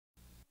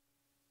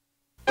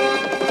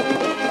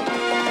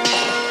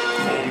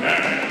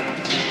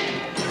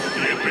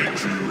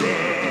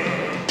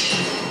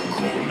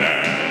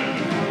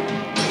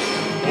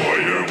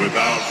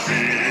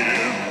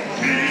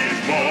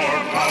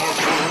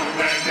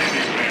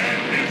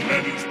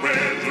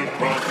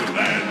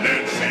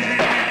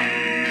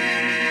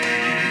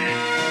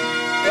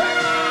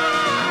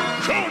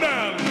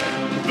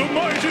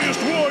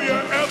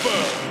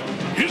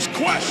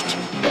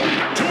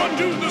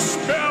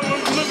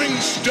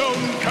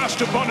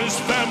thrust upon his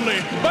family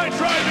by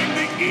driving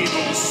the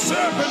evil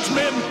serpent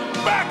men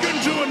back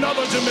into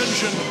another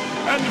dimension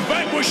and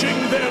vanquishing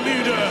their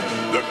leader,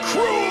 the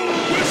cruel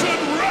wizard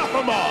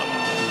Raphamon.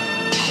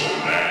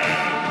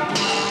 Conan,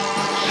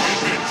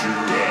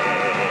 adventurer.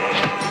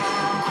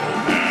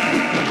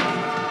 Conan,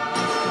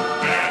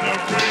 man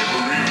of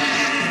bravery,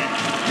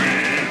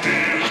 with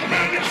his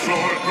magic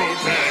sword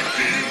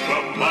protecting the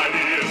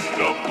mightiest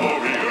of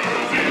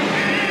warriors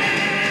indeed.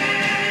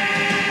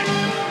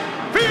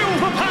 Feel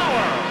the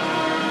power!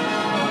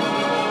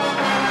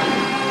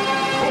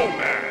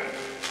 Conan.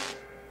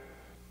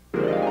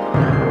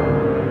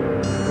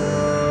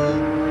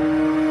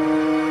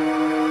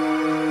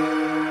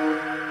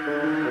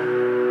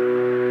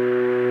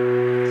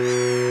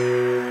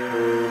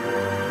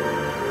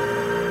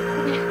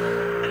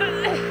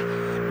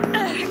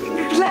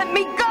 Let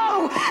me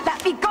go!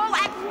 Let me go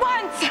at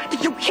once!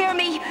 Did you hear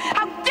me?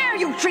 How dare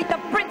you treat the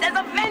Princess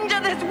Avenger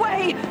this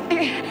way?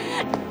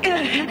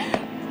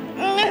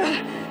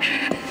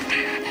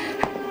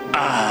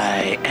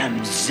 I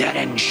am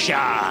Zeren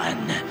Shan,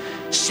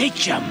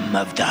 sachem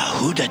of the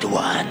Hooded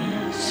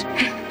Ones.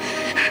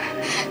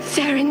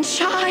 Zeren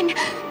Shan?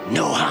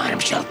 No harm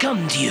shall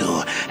come to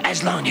you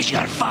as long as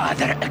your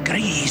father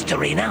agrees to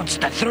renounce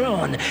the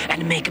throne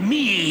and make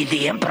me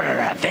the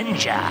Emperor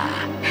Avenger.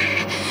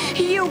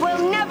 You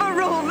will never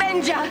rule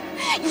Venger!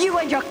 You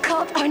and your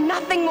cult are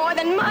nothing more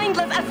than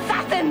mindless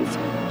assassins!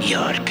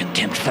 Your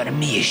contempt for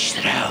me is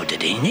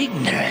shrouded in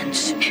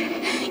ignorance.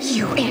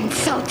 You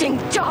insulting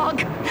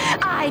dog!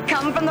 I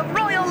come from the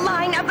royal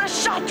line of the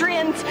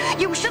Kshatriyans!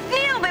 You should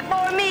kneel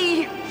before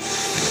me!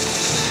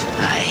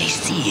 I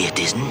see it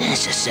is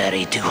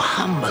necessary to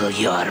humble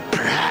your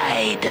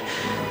pride.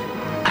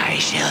 I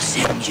shall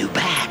send you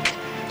back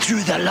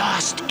through the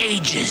lost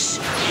ages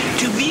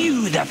to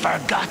view the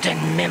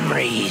forgotten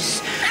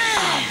memories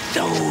of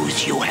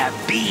those you have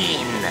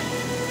been.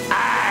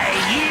 I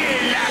hear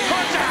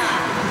Lakota!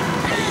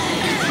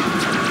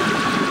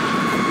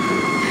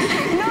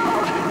 No!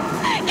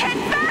 Get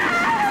back!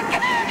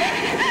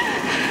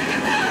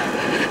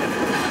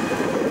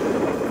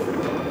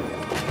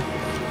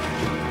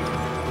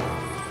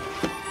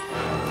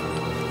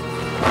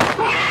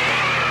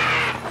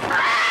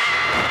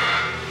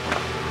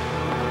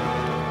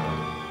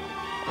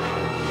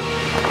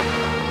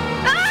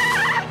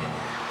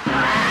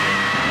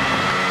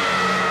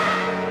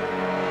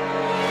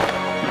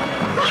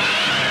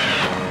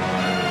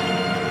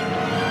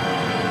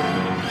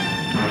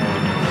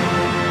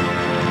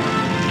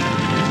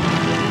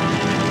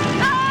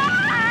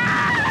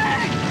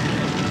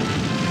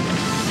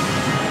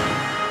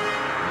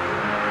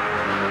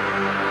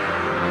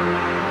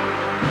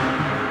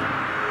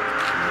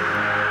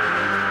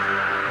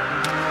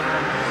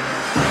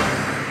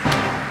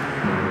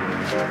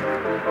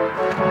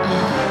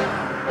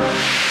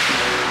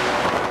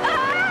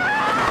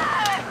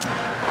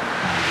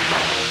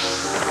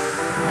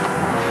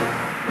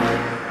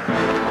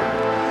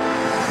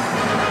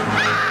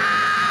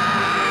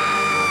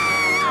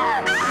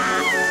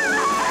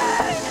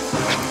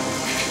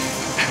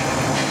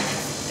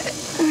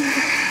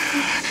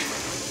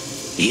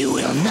 You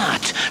will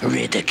not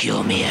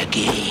ridicule me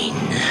again.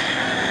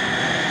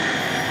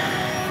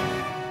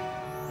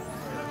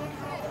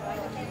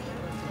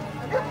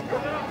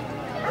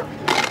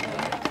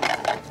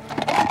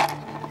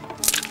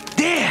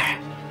 There!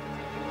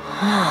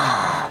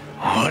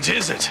 What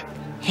is it?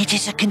 It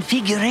is a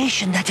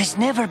configuration that has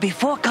never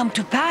before come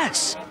to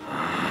pass.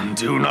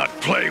 Do not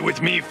play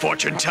with me,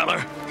 fortune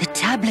teller. The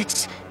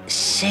tablets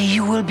say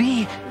you will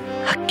be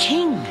a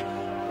king.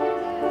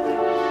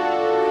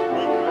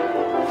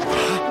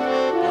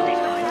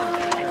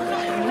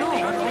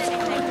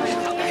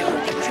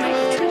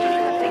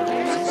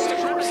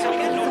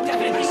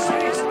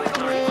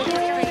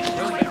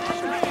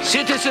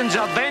 Citizens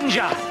of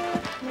Venja,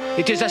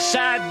 it is a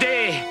sad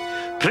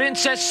day.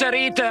 Princess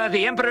Sarita,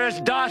 the Emperor's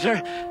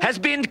daughter, has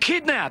been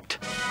kidnapped.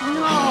 Who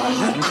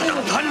could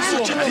have done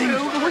such a thing?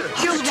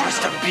 How the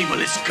trust of people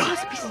is gone.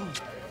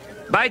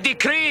 By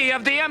decree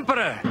of the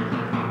Emperor,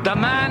 the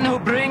man who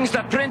brings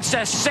the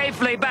princess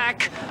safely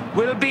back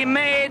will be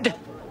made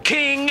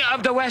king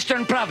of the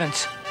Western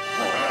Province.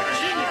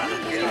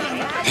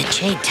 The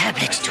jade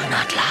tablets do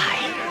not lie.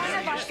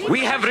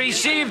 We have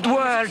received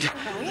word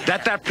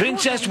that the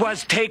princess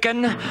was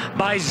taken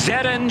by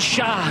Zeren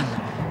Shan,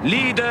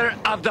 leader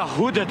of the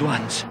Hooded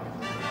Ones.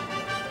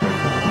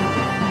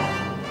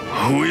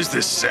 Who is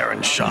this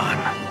Zeren Shan?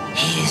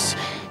 He is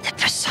the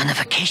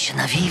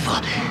personification of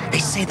evil. They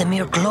say the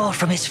mere glow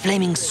from his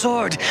flaming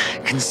sword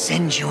can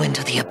send you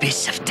into the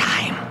abyss of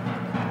time.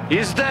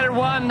 Is there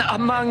one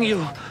among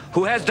you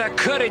who has the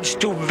courage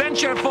to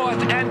venture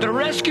forth and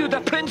rescue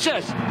the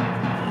princess?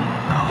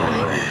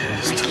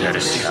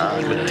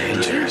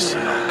 Dangerous.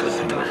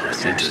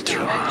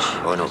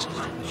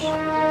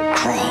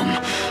 Chrome,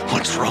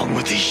 what's wrong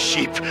with these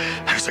sheep?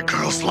 There's a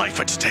girl's life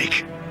at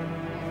stake.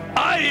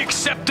 I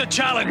accept the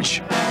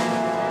challenge.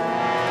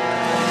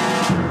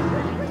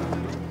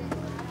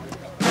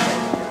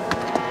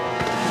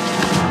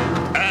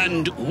 And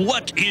And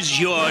what is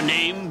your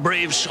name,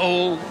 brave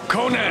soul?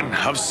 Conan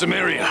of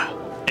Samaria.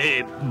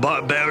 A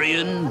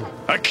barbarian?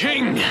 A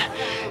king,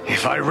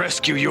 if I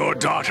rescue your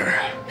daughter.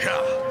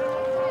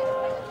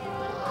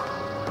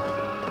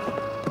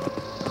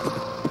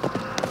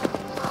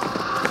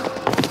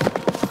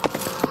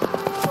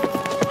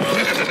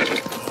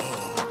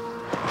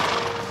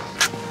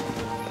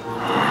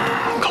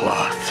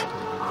 Cloth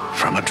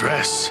from a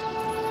dress.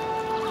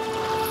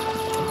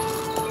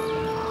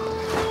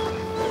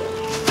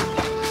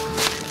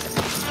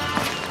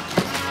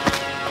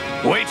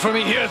 Wait for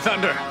me here,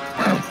 Thunder.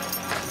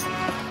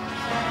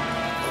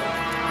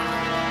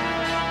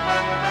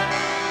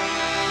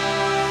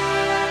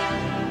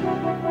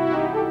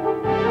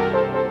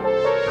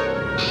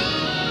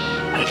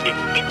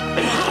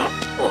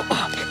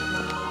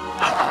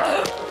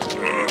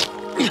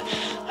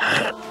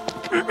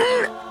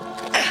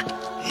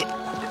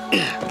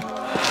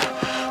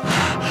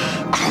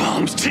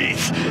 Crom's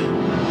teeth.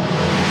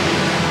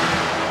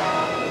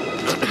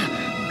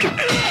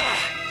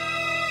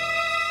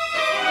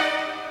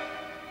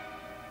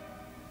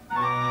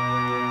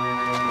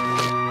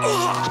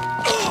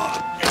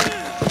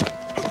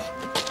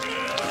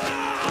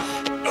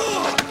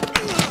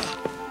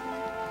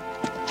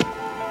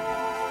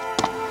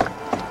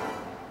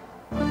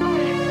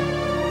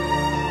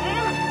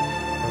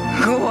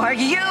 Who are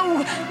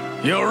you?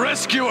 Your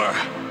rescuer!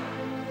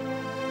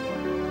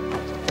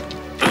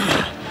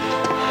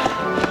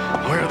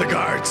 Where are the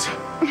guards?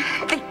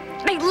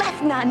 They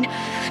left none.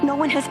 No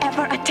one has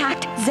ever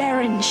attacked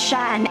Zarin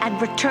Shan and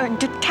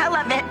returned to Tel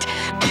Aviv.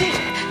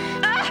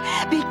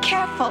 Be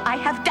careful, I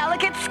have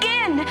delicate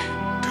skin.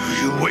 Do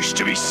you wish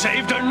to be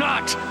saved or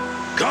not?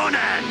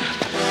 Conan!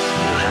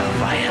 You have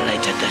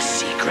violated the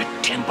secret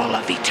temple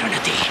of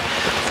eternity.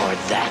 For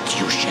that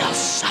you shall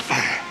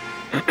suffer.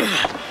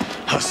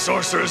 A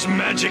sorcerer's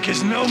magic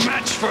is no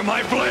match for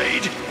my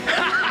blade!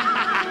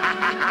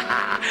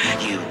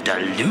 You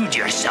delude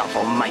yourself,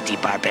 almighty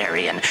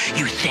barbarian.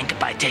 You think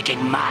by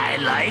taking my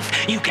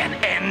life, you can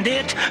end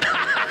it?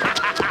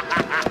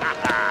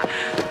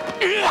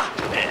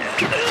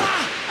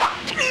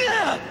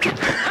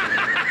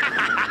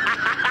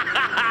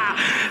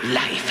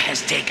 Life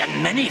has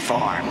taken many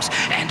forms,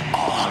 and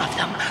all of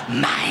them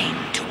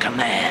mine to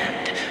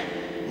command.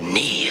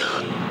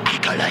 Kneel,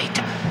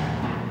 acolyte.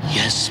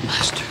 Yes,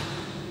 master.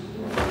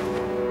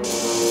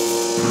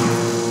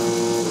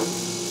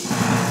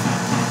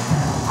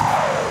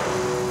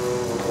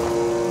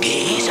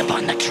 Gaze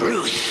upon the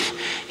truth,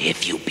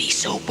 if you be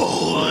so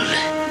bold.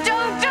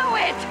 Don't do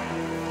it!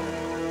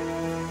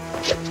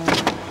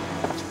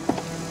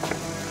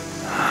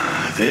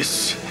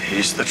 This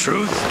is the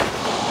truth?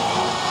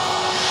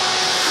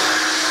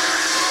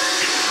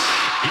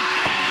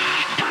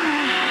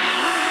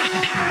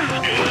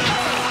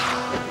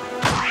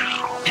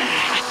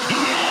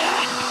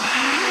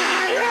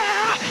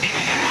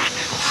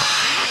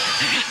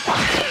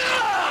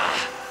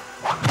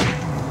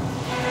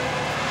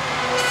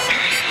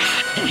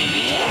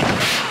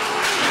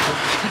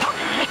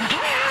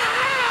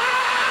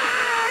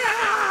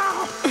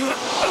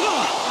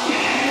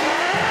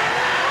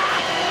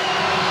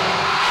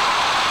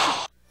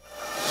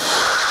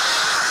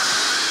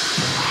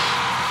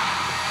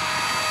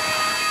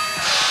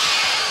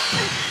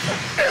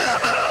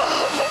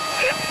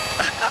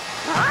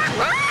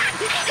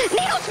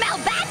 Needle smell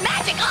bad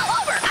magic all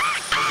over!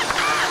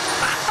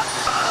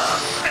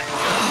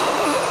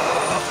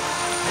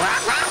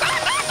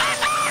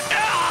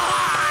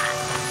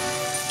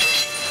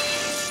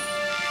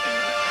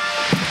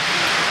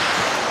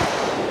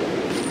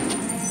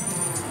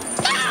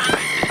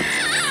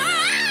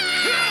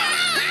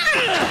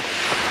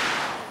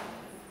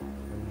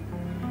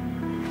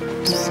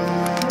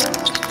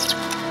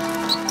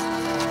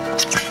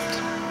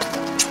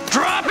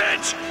 Drop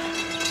it!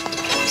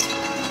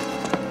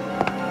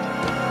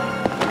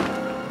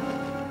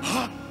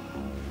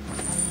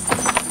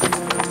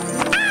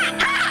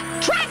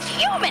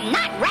 Transhuman,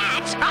 not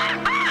rats!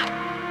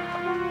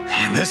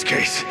 In this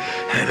case,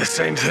 the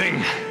same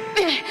thing.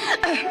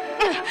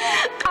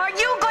 Are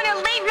you gonna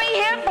leave me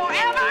here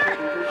forever?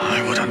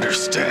 I would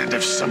understand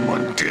if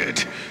someone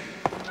did.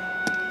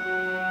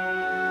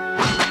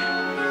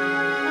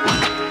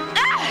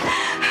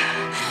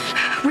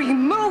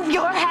 Remove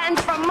your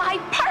hands from my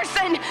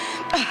person!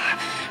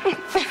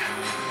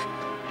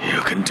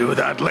 You can do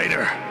that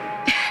later.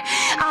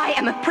 I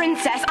am a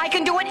princess. I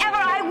can do whatever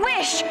I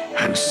wish.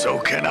 And so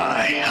can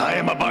I. I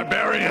am a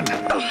barbarian.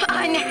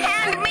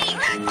 Unhand me,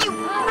 you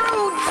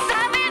rude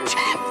savage!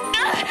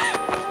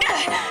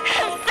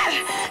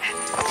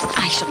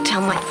 I shall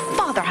tell my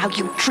father how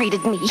you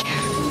treated me.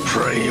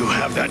 Pray you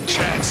have that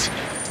chance.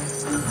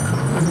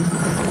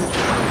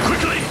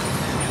 Quickly!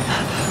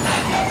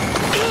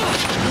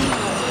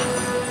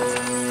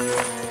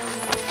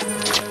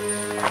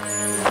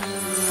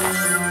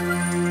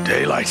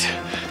 Daylight,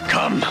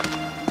 come.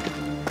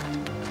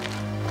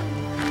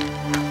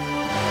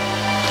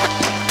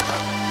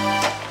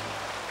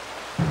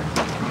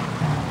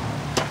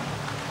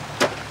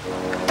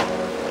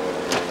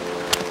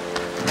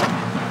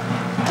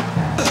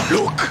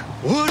 Look!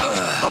 What?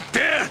 Up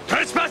there!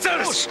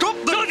 Trespassers! Oh, stop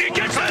them! Don't you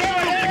get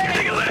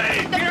getting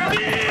away! Getting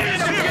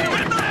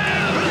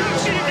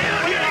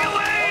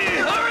away!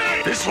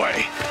 Hurry! This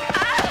way!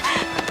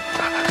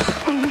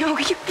 Oh, no,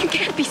 you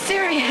can't be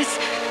serious.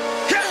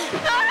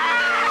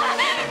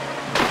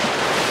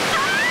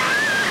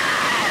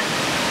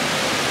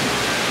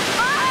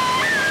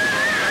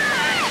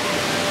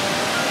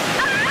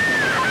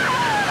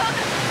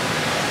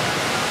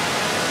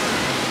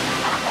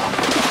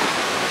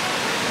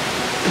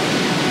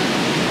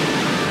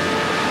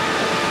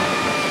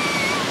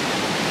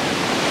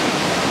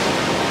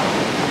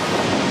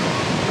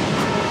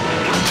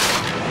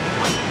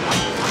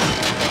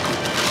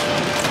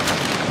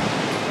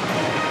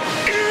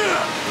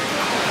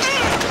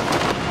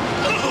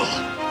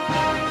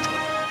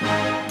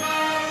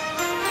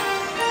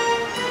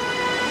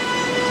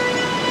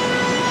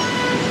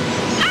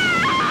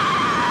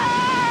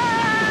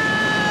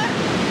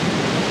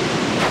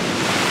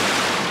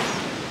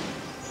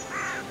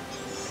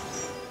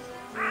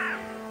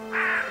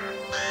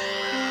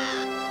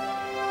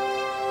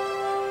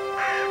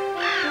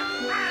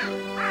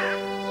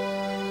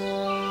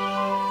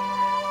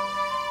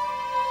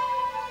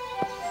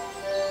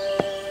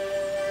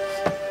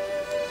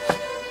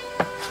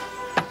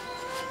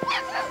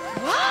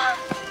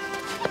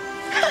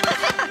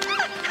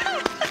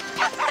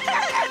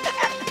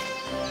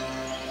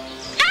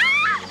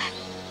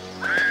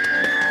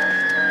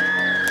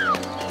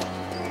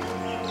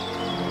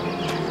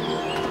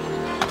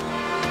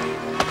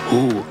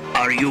 Who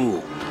are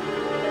you?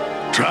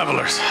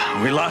 Travelers,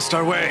 we lost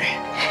our way.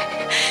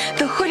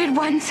 The hooded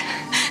ones,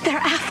 they're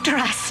after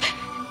us.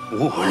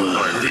 Let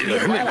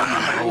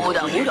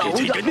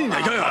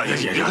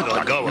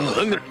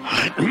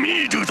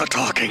me do the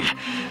talking.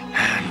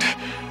 And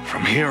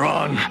from here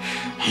on,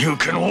 you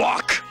can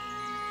walk.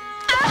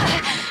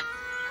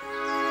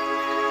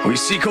 We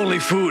seek only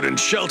food and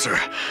shelter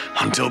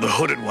until the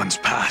hooded ones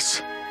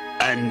pass.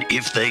 And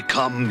if they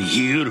come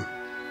here?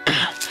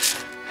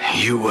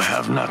 You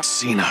have not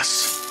seen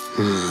us.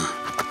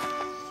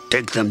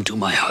 Take them to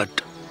my hut.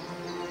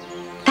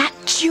 That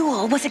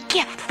jewel was a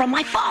gift from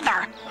my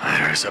father.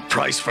 There is a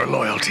price for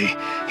loyalty,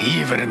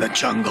 even in the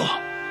jungle.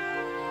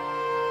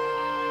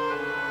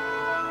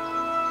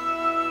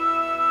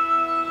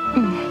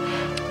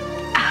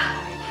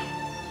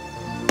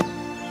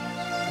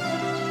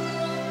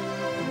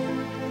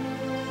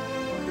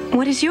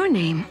 What is your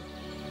name?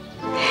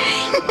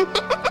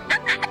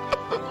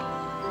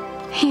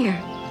 Here,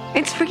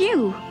 it's for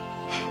you.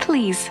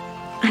 Please,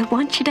 I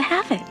want you to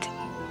have it.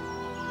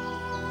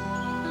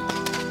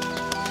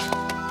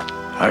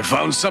 I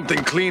found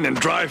something clean and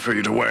dry for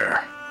you to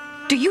wear.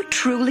 Do you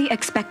truly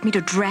expect me to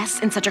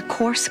dress in such a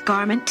coarse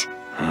garment?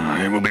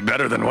 It will be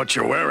better than what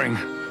you're wearing.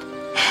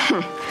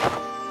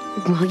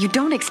 Well, you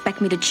don't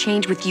expect me to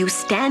change with you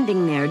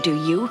standing there, do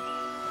you?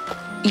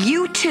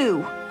 You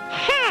too.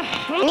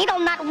 You do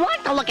not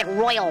want to look at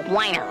Royal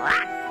Whiner.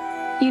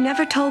 You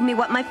never told me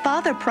what my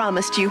father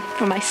promised you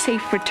for my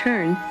safe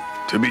return.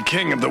 To be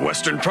king of the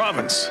Western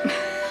Province.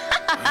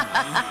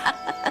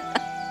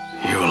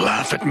 You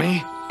laugh at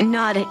me?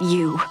 Not at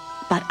you,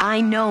 but I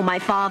know my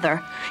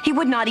father. He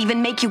would not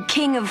even make you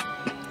king of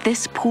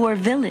this poor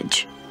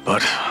village.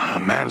 But a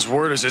man's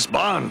word is his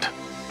bond.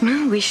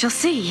 Well, we shall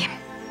see.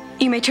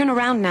 You may turn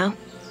around now.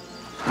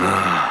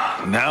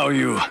 Now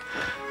you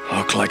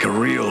look like a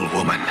real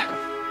woman.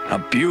 A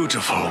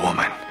beautiful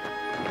woman.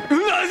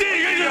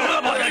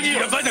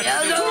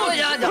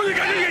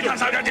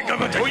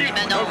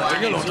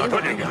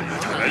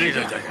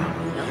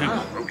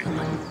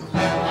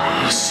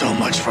 So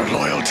much for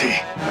loyalty.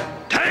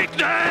 Take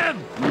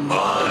them!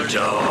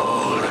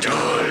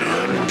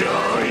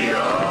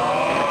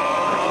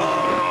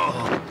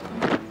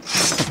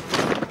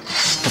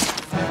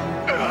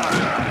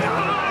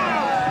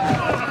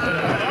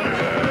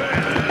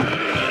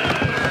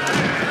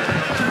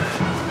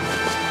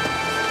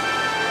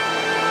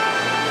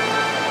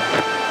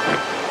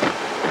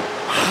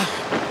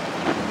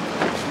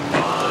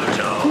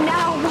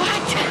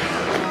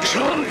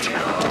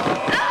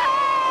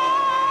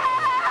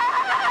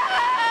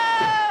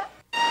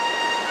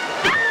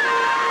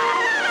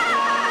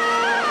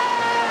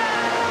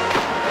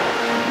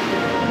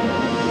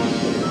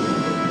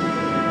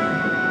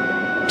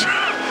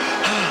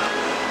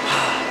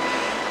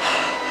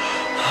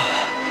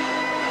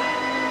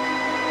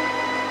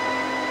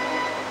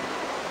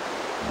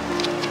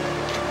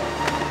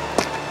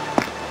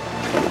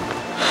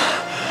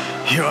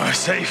 You are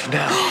safe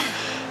now.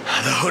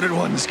 The hooded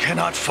ones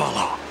cannot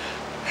follow.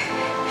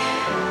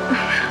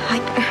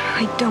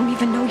 I don't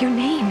even know your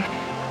name.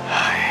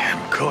 I am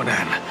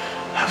Conan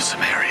of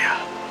Samaria.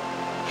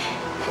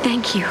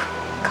 Thank you,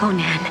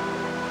 Conan.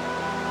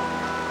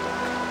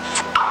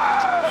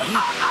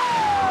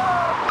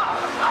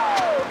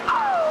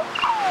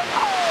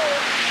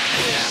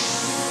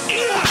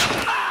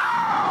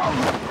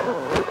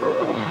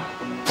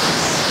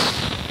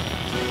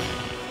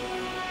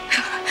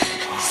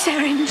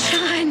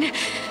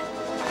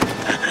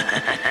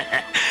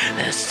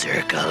 The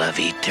circle of of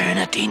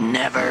eternity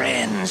never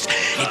ends.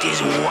 It is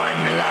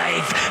one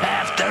life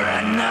after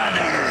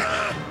another.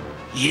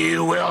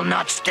 You will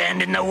not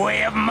stand in the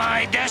way of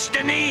my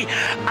destiny.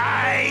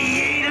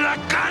 I,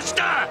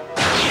 Lacosta!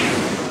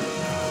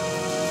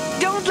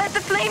 Don't let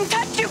the flame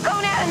touch you,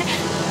 Conan!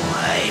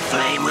 My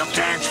flame will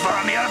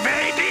transform your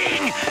very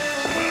being!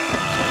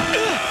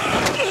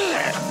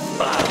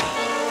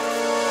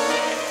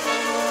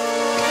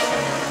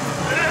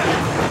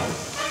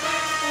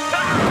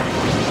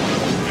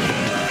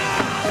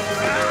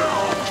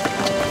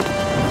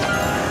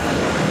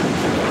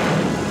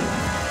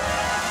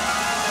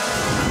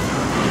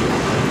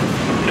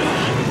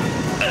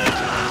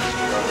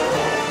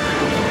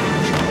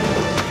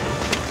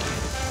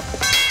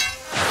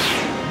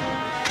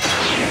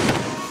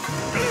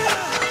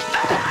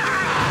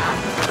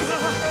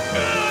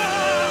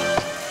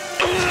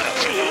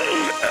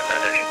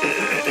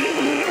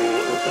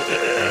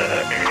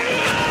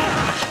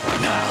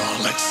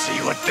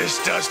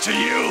 This does to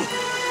you.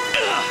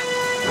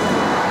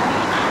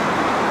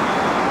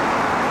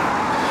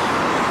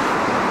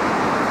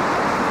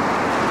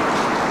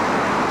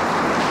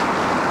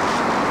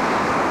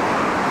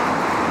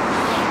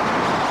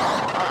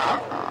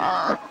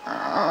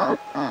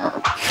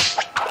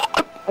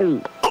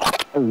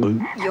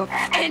 You're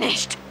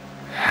finished.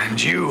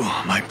 And you,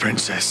 my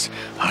princess,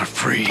 are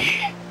free.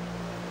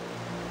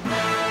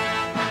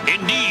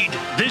 Indeed,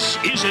 this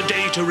is a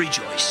day to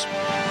rejoice.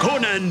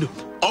 Conan,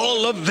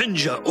 all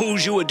Avenger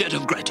owes you a debt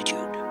of gratitude.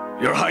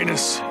 Your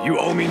Highness, you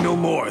owe me no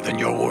more than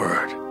your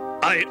word.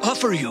 I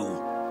offer you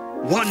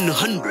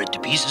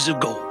 100 pieces of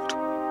gold.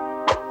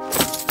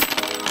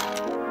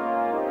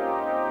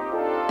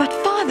 But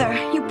Father,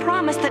 you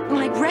promised that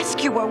my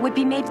rescuer would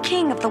be made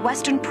king of the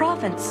Western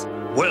Province.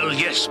 Well,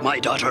 yes, my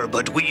daughter,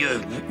 but we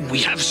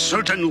have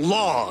certain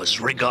laws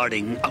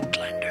regarding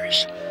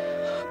Outlanders.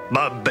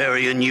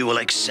 Barbarian, you will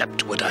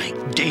accept what I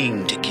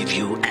deign to give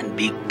you and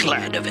be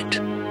glad of it.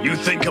 You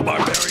think a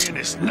barbarian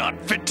is not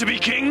fit to be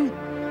king?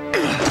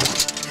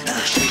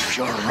 Shake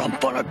your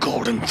rump on a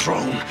golden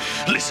throne.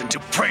 Listen to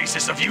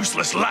praises of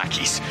useless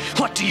lackeys.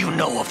 What do you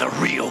know of the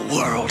real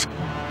world?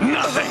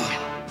 Nothing!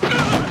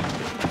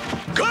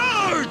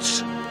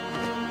 Guards!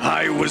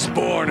 I was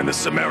born in the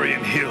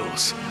Cimmerian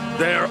hills.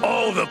 There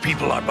all the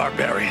people are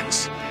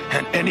barbarians.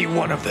 And any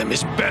one of them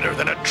is better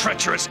than a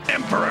treacherous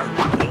emperor.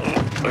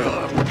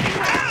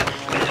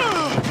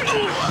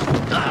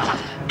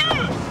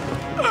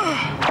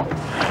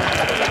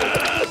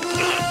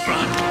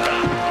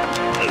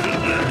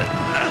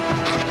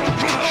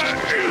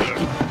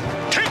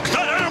 Take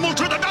that animal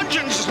to the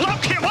dungeons!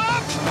 Lock him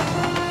up!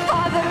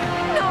 Father,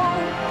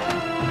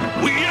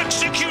 no! We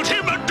execute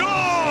him at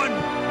dawn!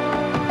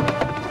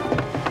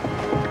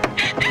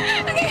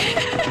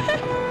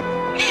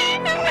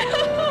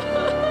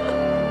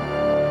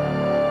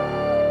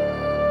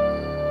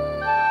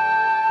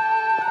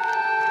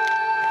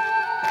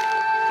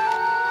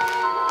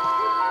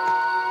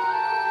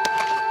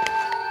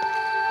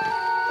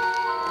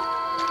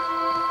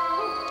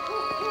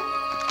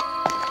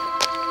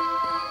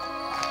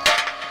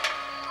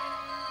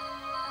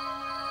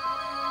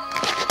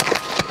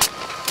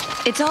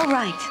 It's all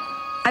right.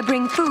 I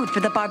bring food for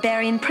the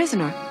barbarian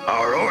prisoner.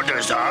 Our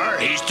orders are,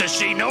 he's to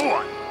see no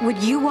one.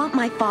 Would you want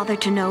my father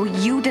to know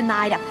you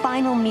denied a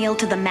final meal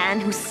to the man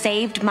who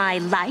saved my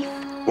life?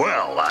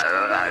 Well,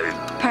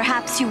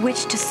 Perhaps you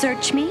wish to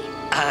search me?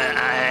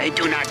 I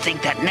do not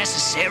think that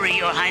necessary,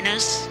 Your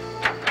Highness.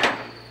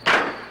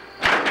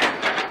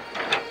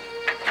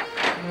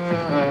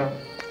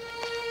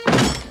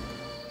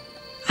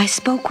 I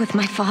spoke with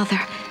my father.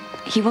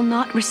 He will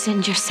not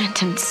rescind your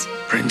sentence.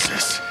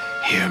 Princess,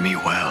 hear me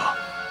well.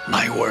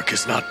 My work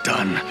is not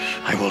done.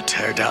 I will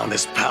tear down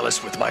this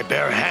palace with my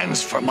bare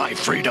hands for my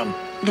freedom.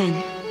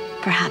 Then,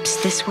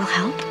 perhaps this will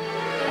help?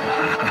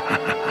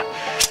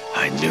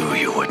 I knew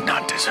you would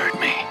not desert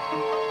me.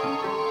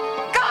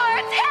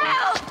 Guards,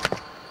 help!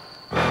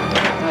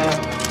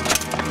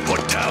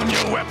 Put down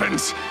your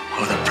weapons,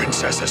 or the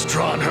princess has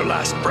drawn her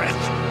last breath.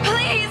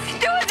 Please,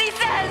 do as he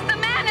says! The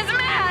man is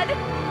mad!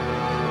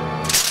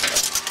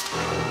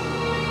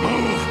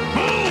 Move!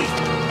 Move!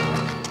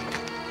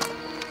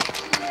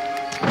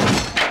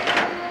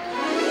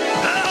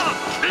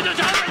 Help! It is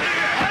over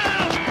here!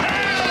 Help!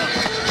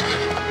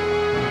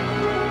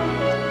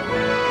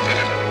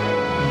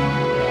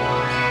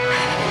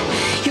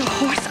 Help! Your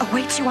horse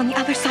awaits you on the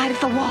other side of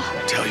the wall.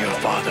 Tell your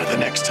father the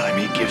next time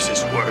he gives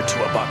his word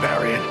to a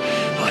barbarian,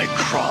 like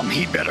Crom,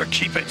 he better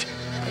keep it.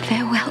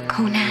 Farewell,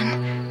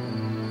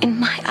 Conan. In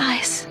my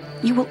eyes,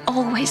 you will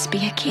always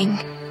be a king.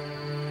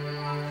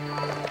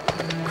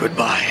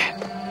 Goodbye.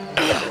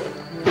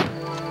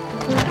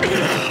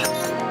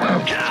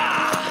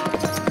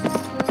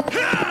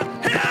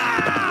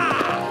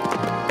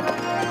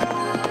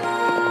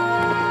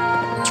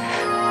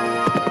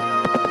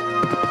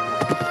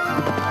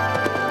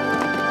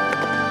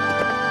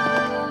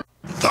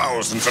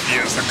 1000s of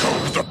years ago,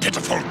 the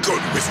pitiful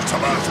good wizards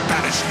of Earth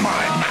banished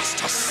my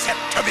master Set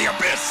to the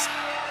abyss.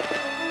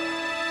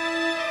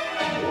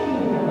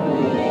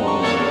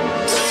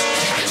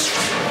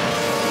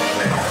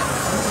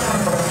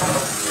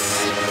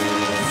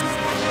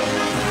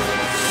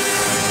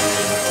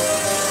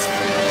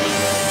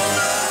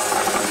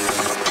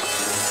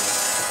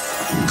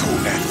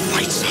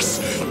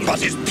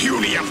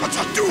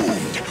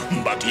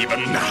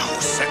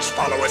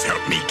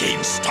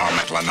 star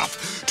metal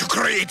enough to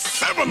create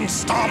 7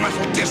 star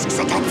metal discs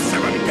atop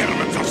 7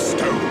 pyramids of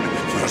stone.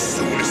 For as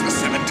soon as the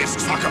 7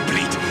 discs are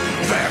complete,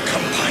 their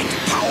combined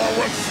power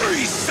will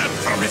reset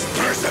from his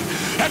person,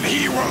 and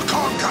he will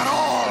conquer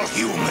all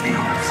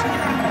humans.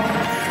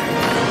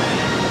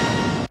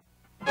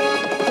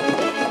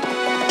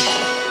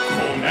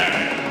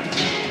 Conan,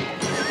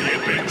 the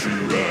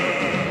adventurer.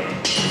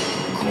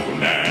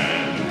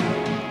 Conan,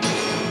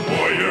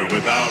 warrior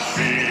without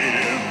fear.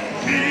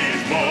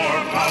 He's more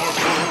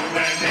powerful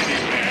than any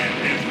man.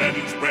 His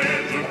legend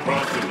spreads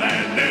across the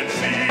land and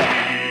sea.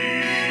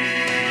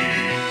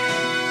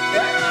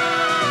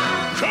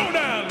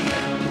 Conan,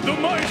 the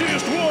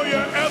mightiest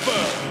warrior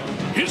ever.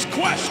 His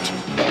quest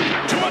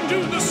to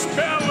undo the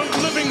spell of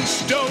living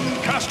stone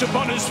cast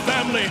upon his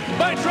family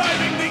by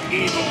driving the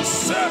evil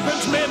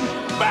serpent men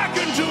back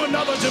into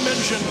another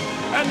dimension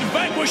and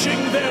vanquishing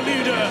their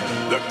leader,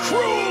 the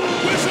cruel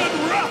wizard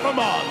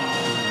Rathamon.